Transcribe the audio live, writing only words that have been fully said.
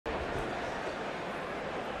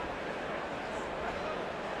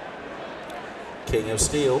King of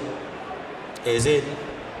Steel is in.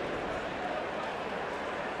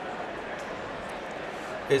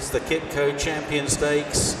 It's the Qipco Champion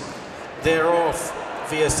Stakes. They're off.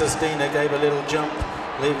 Via Sestina gave a little jump,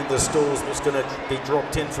 leaving the stalls, but it's going to be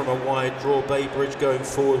dropped in from a wide draw. Baybridge going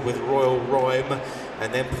forward with Royal Rhyme,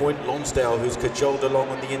 and then Point Lonsdale, who's cajoled along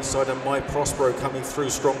on the inside, and My Prospero coming through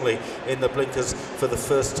strongly in the blinkers for the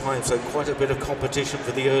first time. So quite a bit of competition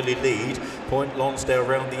for the early lead. Point Lonsdale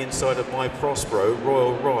round the inside of My Prospero,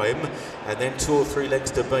 Royal Rhyme, and then 2 or 3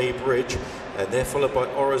 legs to Baybridge. And they're followed by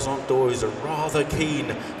Horizon d'Or, who's a rather keen,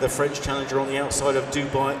 the French challenger on the outside of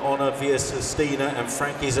Dubai Honor via Sestina, and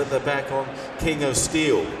Frankie's at the back on King of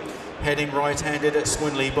Steel. Heading right-handed at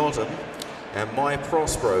Swinley Bottom. And My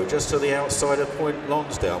Prospero just to the outside of Point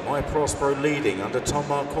Lonsdale. My Prospero leading under Tom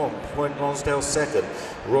Marquand. Point Lonsdale second.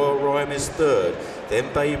 Royal Rhyme is third.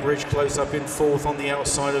 Then Baybridge close up in fourth on the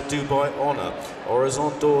outside of Dubai Honor.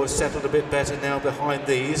 Horizon d'Or settled a bit better now behind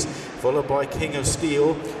these, followed by King of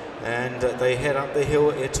Steel. And they head up the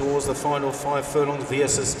hill towards the final 5 furlongs. Via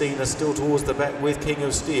Sestina still towards the back with King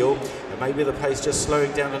of Steel, and maybe the pace just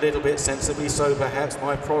slowing down a little bit, sensibly so perhaps.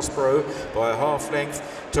 My Prospero by a half length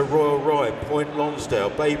to Royal Rhyme. Point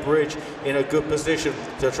Lonsdale, Baybridge in a good position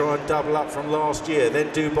to try and double up from last year.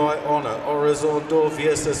 Then Dubai Honor, Horizon d'Or,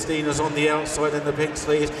 Via Sestina's on the outside in the pink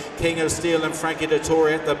sleeves. King of Steel and Frankie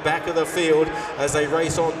Dettori at the back of the field as they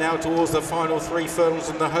race on now towards the final 3 furlongs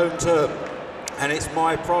in the home turn. And it's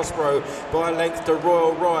My Prospero by a length to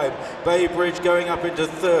Royal Rhyme. Baybridge going up into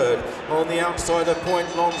third on the outside of Point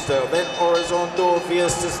Lonsdale. Then Horizon d'Or via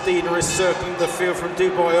Sestina is circling the field from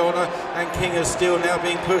Dubai Honor, and King of Steel now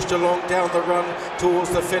being pushed along down the run towards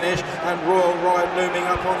the finish, and Royal Rhyme looming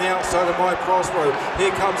up on the outside of My Prospero. Here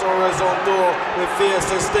comes Horizon d'Or with via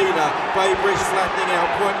Sestina. Baybridge flattening out.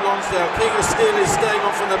 Point Lonsdale. King of Steel is staying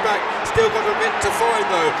on from the back. Still got a bit to find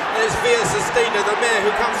though, and it's via Sestina, the mare, who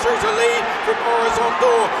comes through to lead from Horizon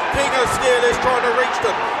d'Or. King of Steel is trying to reach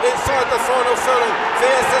them inside the final furlong.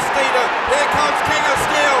 Via Sestina. Here comes King of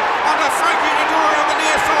Steel under Frankie Dettori on the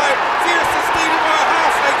near side. Via Sestina by a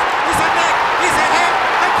half length. He's a neck, he's a head,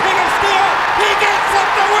 and King of Steel, he gets up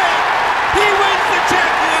the win. He wins the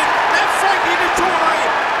champion, and Frankie Dettori,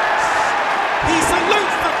 he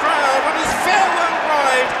salutes the crowd on his farewell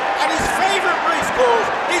ride, and his favourite race course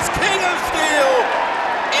is King of Steel.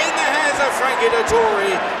 In the hands of Frankie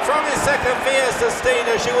Dettori. From his second Via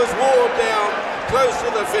Sestina, she was worn down close to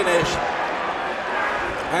the finish.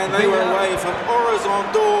 And they were away from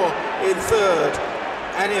Horizon d'Or in third,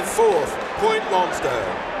 and in fourth, Point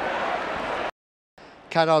Lonsdale.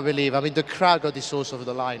 Cannot believe, I mean, the crowd got this horse over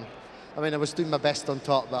the line. I mean, I was doing my best on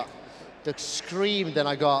top, but the scream that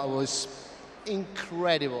I got was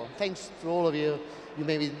incredible. Thanks to all of you. You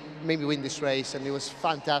made me win this race, and it was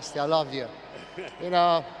fantastic. I love you. You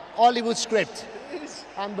know, Hollywood script.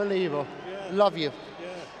 Unbelievable. Yeah. Love you. Yeah.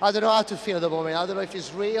 I don't know how to feel at the moment. I don't know if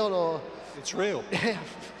it's real or... It's real.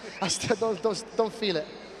 I still don't feel it.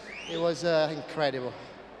 It was incredible.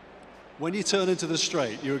 When you turned into the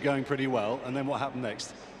straight, you were going pretty well, and then what happened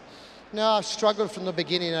next? No, I struggled from the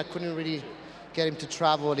beginning. I couldn't really get him to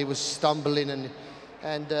travel. He was stumbling,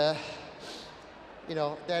 and you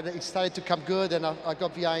know, then it started to come good, and I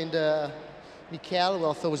got behind Mikel, who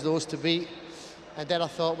I thought was the horse to beat. And then I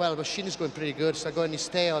thought, well, the machine is going pretty good, so I go in his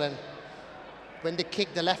tail, and when they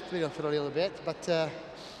kicked, they left me for a little bit, but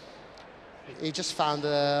he just found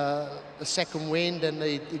a second wind, and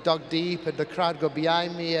he dug deep, and the crowd got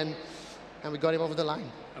behind me, and we got him over the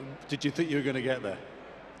line. Did you think you were going to get there?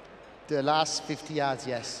 The last 50 yards,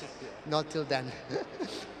 yes. Not till then.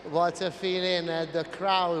 What a feeling. The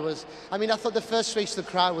crowd was... I mean, I thought the first race the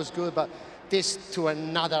crowd was good, but this to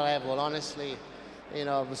another level, honestly. You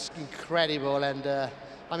know, it was incredible, and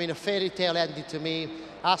I mean, a fairy tale ended to me.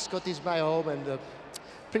 Ascot is my home, and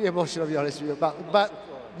pretty emotional, to be honest with you, but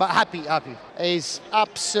happy. It's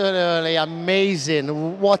absolutely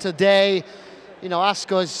amazing. What a day. You know,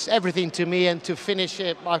 Ascot is everything to me, and to finish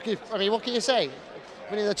it, I mean, what can you say?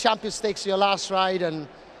 Winning the Champion Stakes, your last ride, and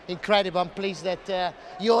incredible. I'm pleased that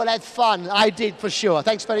you all had fun. I did, for sure.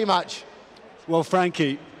 Thanks very much. Well,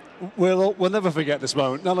 Frankie, we'll never forget this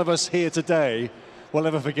moment. None of us here today will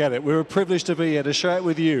ever forget it. We were privileged to be here to share it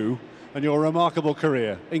with you and your remarkable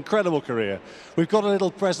career, incredible career. We've got a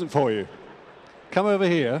little present for you. Come over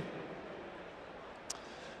here.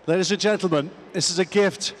 Ladies and gentlemen, this is a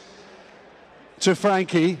gift to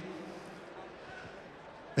Frankie.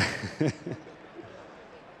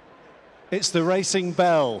 It's the racing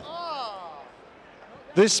bell.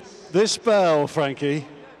 This bell, Frankie,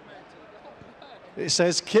 it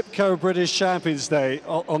says Qipco British Champions Day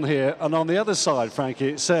on here, and on the other side, Frankie,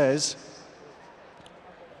 it says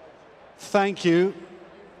thank you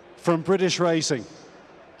from British Racing.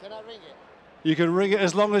 Can I ring it? You can ring it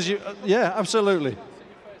as long as you... yeah, absolutely.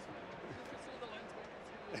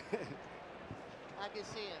 I can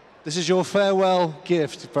see it. This is your farewell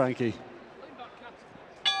gift, Frankie. There we go.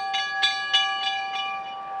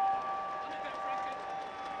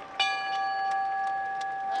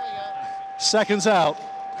 Seconds out.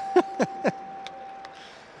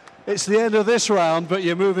 It's the end of this round, but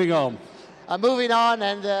you're moving on. I'm moving on,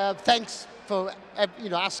 and thanks for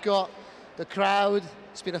Ascot, the crowd.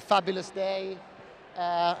 It's been a fabulous day.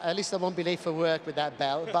 At least I won't be late for work with that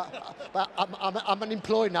bell. But I'm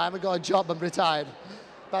unemployed now. I haven't got a job. I'm retired.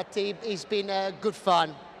 But it's been good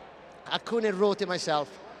fun. I couldn't have wrote it myself.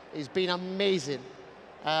 It's been amazing.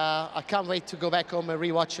 I can't wait to go back home and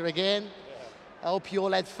rewatch it again. I hope you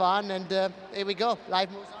all had fun, and here we go.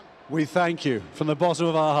 Life moves on. We thank you from the bottom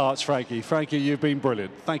of our hearts, Frankie. Frankie, you've been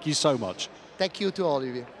brilliant. Thank you so much. Thank you to all of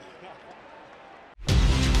you.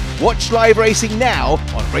 Watch live racing now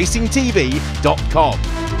on racingtv.com.